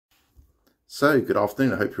So, good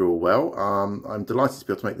afternoon. I hope you're all well. I'm delighted to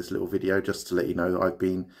be able to make this little video just to let you know that I've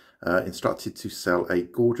been instructed to sell a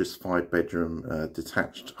gorgeous 5-bedroom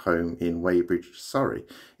detached home in Weybridge, Surrey.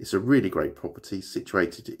 It's a really great property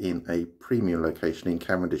situated in a premium location in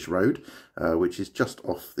Cavendish Road, which is just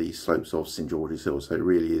off the slopes of St George's Hill. So it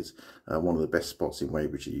really is one of the best spots in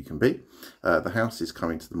Weybridge that you can be. The house is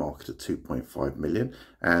coming to the market at 2.5 million.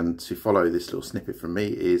 And to follow this little snippet from me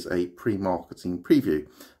is a pre-marketing preview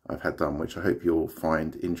I've had done, which I hope you'll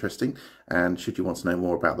find interesting. And should you want to know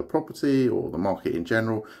more about the property or the market in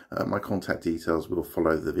general, my contact details will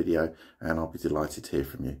follow the video, and I'll be delighted to hear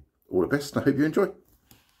from you. All the best, and I hope you enjoy.